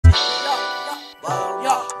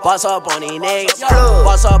Boss up on these niggas.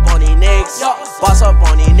 Boss up on these niggas. Boss up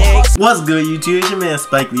on these niggas. What's good, YouTube? It's your man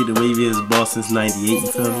SpikeLeak, the waviest boss since '98. You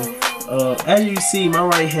feel me? As you see, my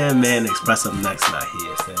right hand man Express Up Next not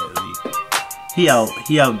here. Sadly, he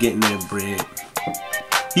out getting that bread.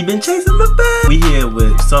 He been chasing the bag. We here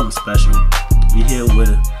with something special. We here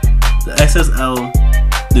with the XXL,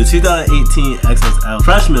 the 2018 XXL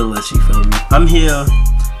freshman list. You feel me? I'm here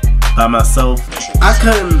by myself. I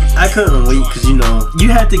couldn't wait because you know you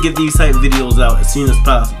had to get these type of videos out as soon as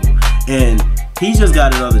possible, and he just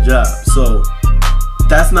got another job, so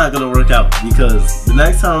that's not gonna work out because the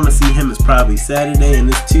next time I'm gonna see him is probably Saturday and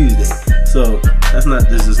it's Tuesday, so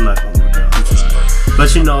this is not gonna work out.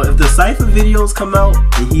 But you know, if the cypher videos come out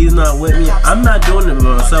and he's not with me, I'm not doing it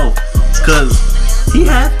by myself because he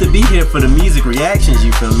has to be here for the music reactions,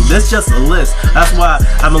 you feel me? That's just a list. That's why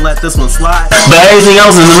I'm gonna let this one slide. But everything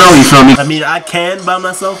else is a no, you feel me? I mean, I can by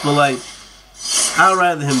myself, but like, I'd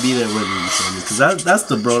rather him be there with me, you feel me? Cause that's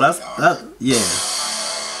the bro, yeah.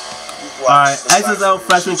 Alright, XXL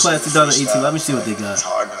freshman class 2018. Let me see what they got. It's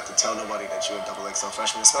hard not to tell nobody that you're a XXL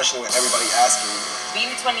freshman, especially when everybody asking you.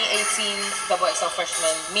 Being 2018 XXL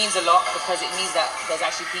freshman means a lot because it means that there's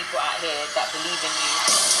actually people out here that believe in you.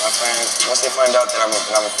 My fans, once they find out that I'm a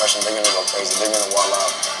freshman, they're gonna go crazy. They're gonna wall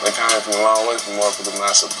out. They're coming from a long way for more for the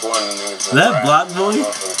mass support and niggas. That Block Boy?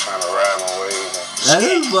 Trying to ride my way. That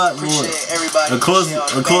is Block Boy. Of course,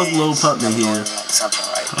 Lil Pump in here. Something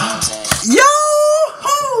right. You know what I'm saying? Yo!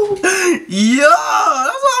 Yo!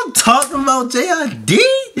 That's what I'm talking about, JID.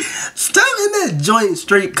 Stop in that joint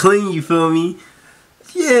straight clean, you feel me?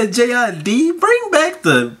 Yeah, JID, bring back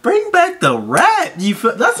the rap. You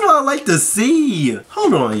feel, that's what I like to see.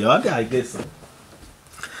 Hold on, y'all, I gotta get some.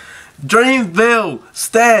 Dreamville,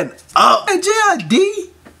 stand up. Hey, JID,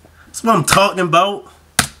 that's what I'm talking about.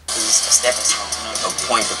 It's a stepping stone, you know, a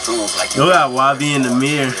point to prove. Like yo, got YB in the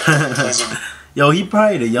mirror. Yo, he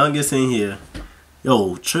probably the youngest in here.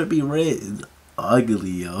 Yo, Trippy Red is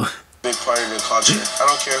ugly, yo. Big part of the culture. I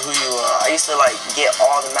don't care who you are. I used to like get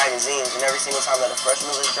all the magazines, and every single time that a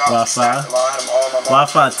freshman list dropped,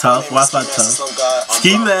 Wi-Fi tough.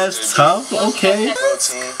 Ski Mask tough. Okay.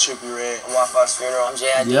 Protein, Trippy Red. Wi-Fi's funeral. I'm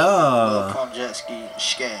JID. Yeah. Pump jet ski,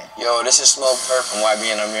 scan. Yo, this is Smoke Perp from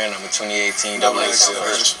YB and Amir, number 2018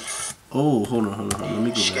 XXL. Oh, hold on. Let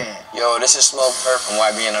me go back. Yo, this is Smoke Perp from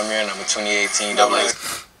YB and Amir, number 2018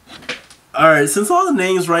 XXL. Alright, since all the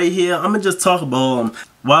names right here, I'm gonna just talk about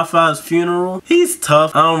Wi-Fi's funeral. He's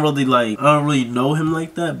tough. I don't really know him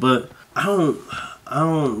like that, but I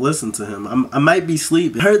don't listen to him. I might be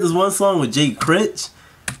sleeping. I heard this one song with Jay Critch.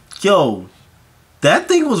 Yo, that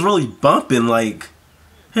thing was really bumping. Like,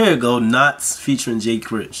 here you go, Knots featuring Jay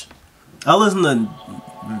Critch. I listen to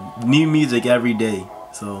new music every day,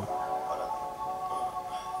 so.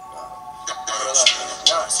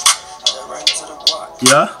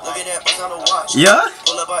 Yeah? Yeah?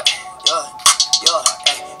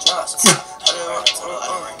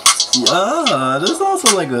 Yeah, this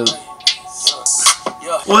also like a...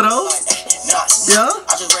 What else? Yeah?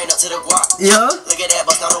 I just ran up to the guap. Yeah? Look at that,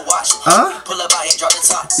 bust down the watch. Pull up out here, drop the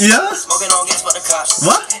top. Yeah? Smoking on gas for the cops.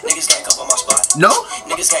 What? Niggas can't come for my spot. No?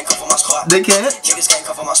 Niggas can't come for my squad. They can't? Niggas can't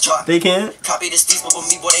come for my spot. They can't? Copy this these but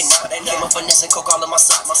me, boy, they not. They came up finesse and coke all in my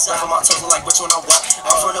socks. Myself on my toes like which one I walk.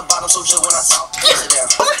 I'm from the bottom, so chill when I talk. Sit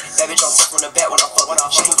down. That bitch on top from the back when I fuck.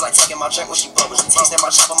 She move like taking my drink when she bubbles. Taste that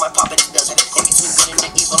my chopper, my pop it does it. In between good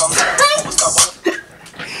and the evil, I'm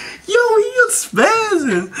yo, he is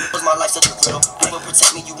spazzing. My life such a grill. People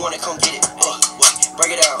protect me, you want it, come get it.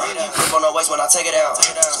 Break it down. Grip on the waist when I take it out.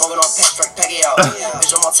 Smoking on pack, strike, pack it out.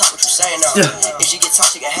 Bitch, I'm on top, what you saying now? If she get top,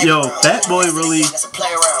 she can hang around. Yo, Fat Boy really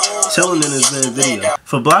chilling in his video.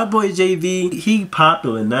 For Black Boy JV, he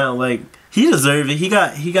popular now. Like, he deserve it. He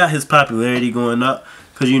got his popularity going up.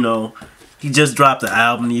 Cause you know, he just dropped the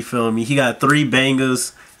album, you feel me? He got 3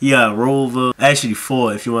 bangers. He got Rover, actually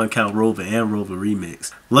 4 if you want to count Rover and Rover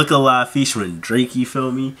Remix. Look Alive featuring Drake, you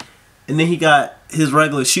feel me? And then he got his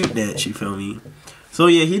regular Shoot Dance, you feel me? So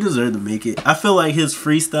yeah, he deserved to make it. I feel like his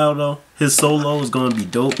freestyle though, his solo is gonna be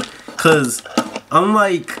dope. Cause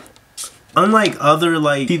unlike other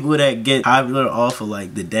like people that get popular off of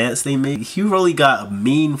like the dance they make, he really got a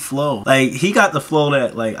mean flow. Like he got the flow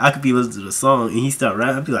that like I could be listening to the song and he start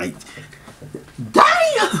rapping, I'd be like, damn!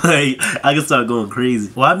 Like, I can start going crazy.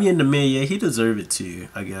 Well, I be in the mid, yeah, he deserved it too,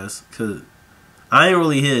 I guess. Cause I ain't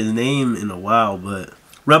really hear his name in a while, but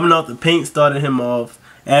Rubbing Off the Paint started him off.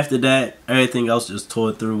 After that, everything else just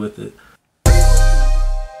tore through with it.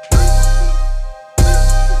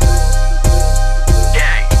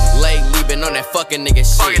 Lately been on that fucking nigga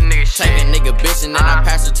shit. Take a nigga bitch and then I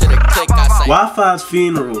pass her to the click. I say Wi-Fi's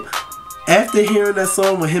funeral. after hearing that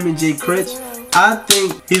song with him and Jay Critch, I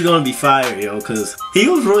think he's gonna be fired, yo, cause he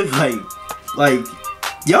was really like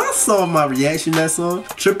y'all saw my reaction to that song.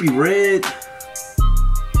 Trippie Redd.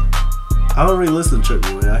 I don't really listen to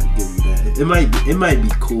Trippie Redd, I can give you that. It might be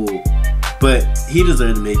cool, but he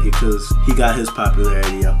deserved to make it because he got his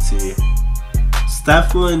popularity up to you.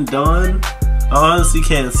 Stefflon Don, I honestly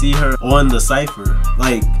can't see her on the cypher.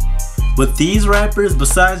 Like, with these rappers,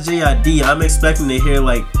 besides J.I.D., I'm expecting to hear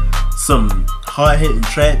like some hard-hitting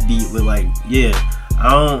trap beat with like, yeah,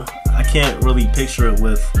 I can't really picture it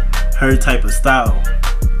with her type of style.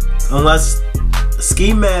 Unless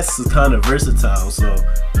Ski Mask is kind of versatile, so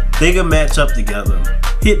they can match up together.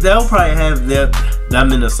 They'll probably have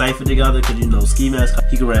them in a cypher together, because you know Ski Mask,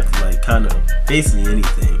 he can rap to like kind of basically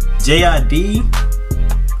anything. J.I.D.,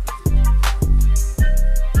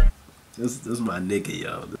 this is my nigga,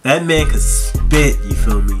 yo. That man can spit, you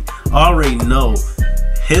feel me? I already know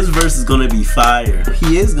his verse is gonna be fire.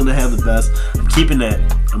 He is gonna have the best. I'm keeping that.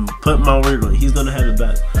 I'm putting my word on it. He's gonna have the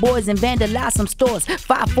best. Boys and vandalize some stores.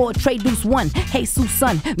 5-4 trade deuce 1. Hey Sue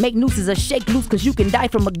son, make nooses or shake loose, cause you can die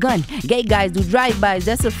from a gun. Gay guys do drive-bys,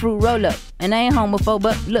 that's a fruit roll-up. And I ain't homophobe,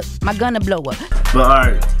 but look, my gun'll blow up. But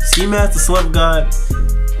alright, Ski Mask the Slump God,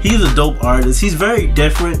 he's a dope artist. He's very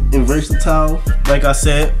different and versatile, like I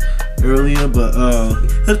said earlier, but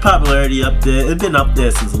his popularity up there, it's been up there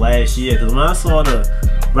since last year, because when I saw the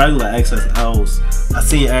regular XXLs, I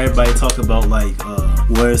seen everybody talk about like,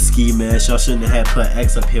 where's Ski Mask? Y'all shouldn't have put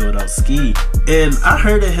X up here without Ski. And I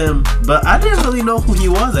heard of him, but I didn't really know who he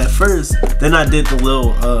was at first. Then I did the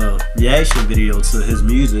little reaction video to his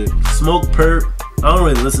music. Smoke Perp, I don't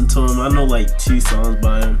really listen to him. I know like 2 songs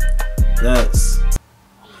by him. That's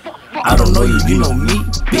I don't know you, you know me,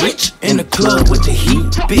 bitch. In the club with the heat,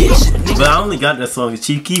 bitch. But I only got that song.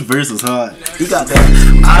 Chief Keef verse was hard. He got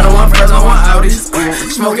that. I don't want friends, I want outies.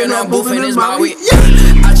 Smoking on booth in his Maui.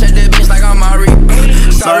 I check that bitch like I'm Mari.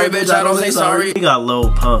 Sorry, bitch, I don't say sorry. He got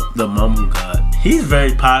Lil Pump, the Mumble God. He's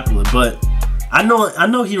very popular, but I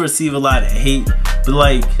know he received a lot of hate. But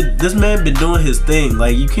like, this man been doing his thing.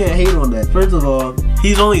 Like, you can't hate on that. First of all,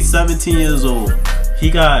 he's only 17 years old. He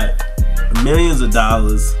got millions of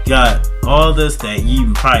dollars, got all this that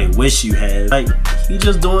you probably wish you had. Like, he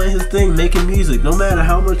just doing his thing, making music. No matter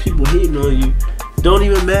how much people hating on you, don't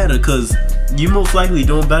even matter, because you most likely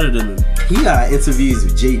doing better than him. He got interviews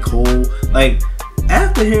with J. Cole. Like,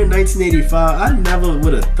 after hearing 1985, I never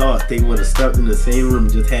would have thought they would have stepped in the same room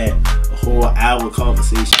and just had a whole hour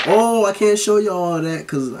conversation. Oh, I can't show you all that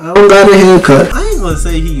because I don't got a haircut. I ain't gonna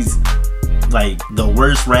say he's like the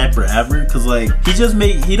worst rapper ever, cause like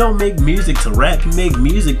he don't make music to rap, he make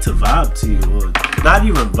music to vibe to, or not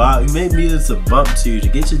even vibe, he make music to bump to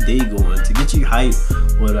get your day going, to get you hype,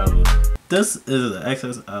 whatever. This is the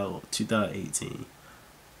XXL 2018.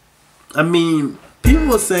 I mean, people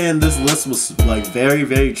were saying this list was like very,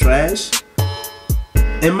 very trash.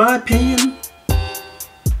 In my opinion,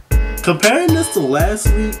 comparing this to last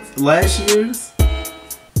year's,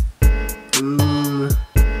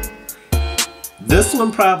 this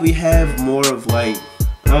one probably have more of like,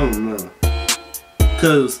 I don't know,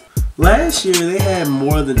 cause last year they had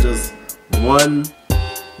more than just one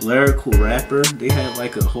lyrical rapper. They had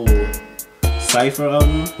like a whole cypher of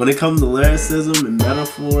them. When it comes to lyricism and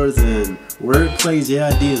metaphors and wordplay,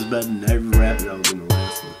 J.I.D. is better than every rapper that was in the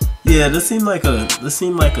last one. Yeah, this seemed like a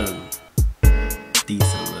decent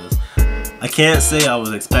list. I can't say I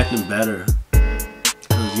was expecting better,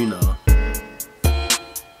 cause you know.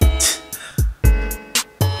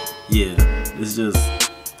 Yeah, it's just,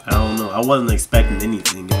 I don't know. I wasn't expecting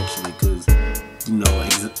anything actually, cause you know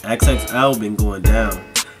XXL been going down.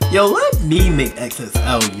 Yo, let me make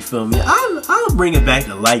XXL. You feel me? I'll bring it back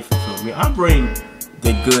to life. You feel me? I'll bring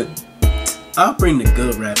the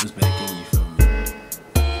good rappers back in. You feel me?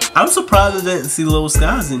 I'm surprised I didn't see Lil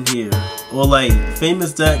Skies in here, or like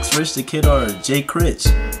Famous Dex, Rich the Kid, or Jay Critch.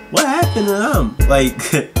 What happened to them? Like,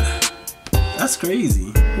 that's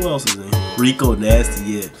crazy. Who else is in here? Rico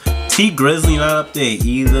Nasty, yeah. T Grizzly not up there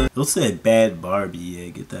either. They'll say Bad Barbie, yeah,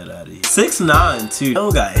 get that out of here. 6ix9ine too. They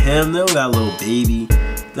don't got him, they don't got Lil Baby.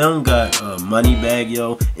 They don't got Moneybag,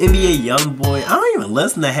 yo. NBA Youngboy. I don't even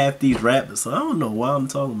listen to half these rappers, so I don't know why I'm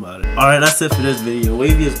talking about it. Alright, that's it for this video.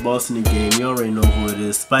 Waviest boss in the game. You already know who it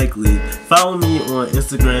is. SpikeLeak. Follow me on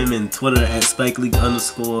Instagram and Twitter at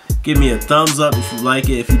SpikeLeak_. Give me a thumbs up if you like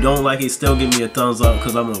it. If you don't like it, still give me a thumbs up,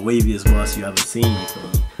 because I'm the waviest boss you haven't seen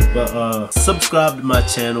before. But subscribe to my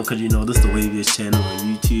channel, because you know this is the waviest channel on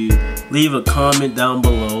YouTube. Leave a comment down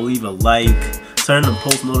below. Leave a like. Turn the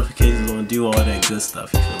post notifications on. Do all that good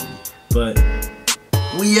stuff, you feel me? But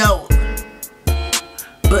we out.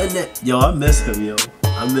 But yo, I miss him, yo.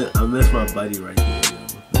 I miss my buddy right here,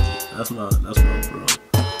 yo. That's my bro.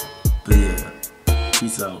 But yeah,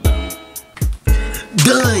 peace out, man.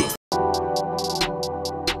 Done.